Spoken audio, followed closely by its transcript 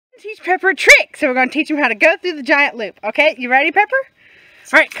Teach Pepper a trick. So we're going to teach him how to go through the giant loop. Okay, you ready, Pepper?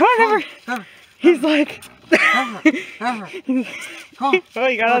 All right, come on, Pepper. He's like... Pepper. Come on. Oh,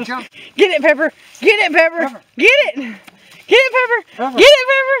 you got to jump. Get it, Pepper. Get it, Pepper. Pepper. Get it. Get it, Pepper. Get it,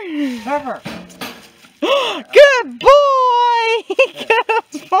 Pepper. Pepper. Good boy.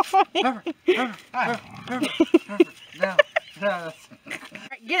 Good boy. Pepper. Pepper. Now.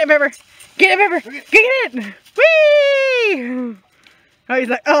 Get it, Pepper. Get it, Pepper. Get it. Whee! Oh, he's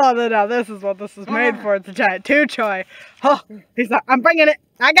like, oh, no, this is what this is made for. It's a giant toy. Oh, he's like, I'm bringing it.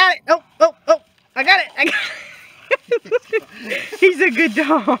 I got it. Oh, I got it. He's a good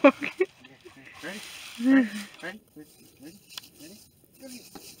dog. Ready?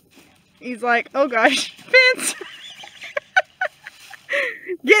 He's like, oh gosh, fence.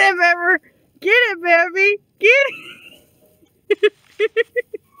 Get it, Pepper. Get it, baby. Get it.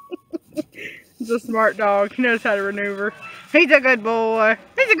 He's a smart dog. He knows how to maneuver. He's a good boy.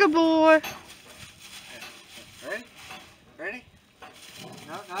 He's a good boy. Ready?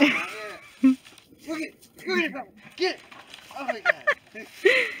 No, not yet. Look at it, Pepper. Get it. Oh my God.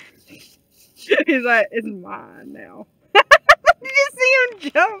 He's like, it's mine now. Did you see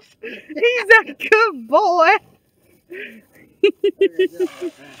him jump? He's a good boy.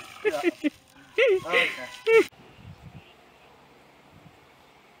 Okay.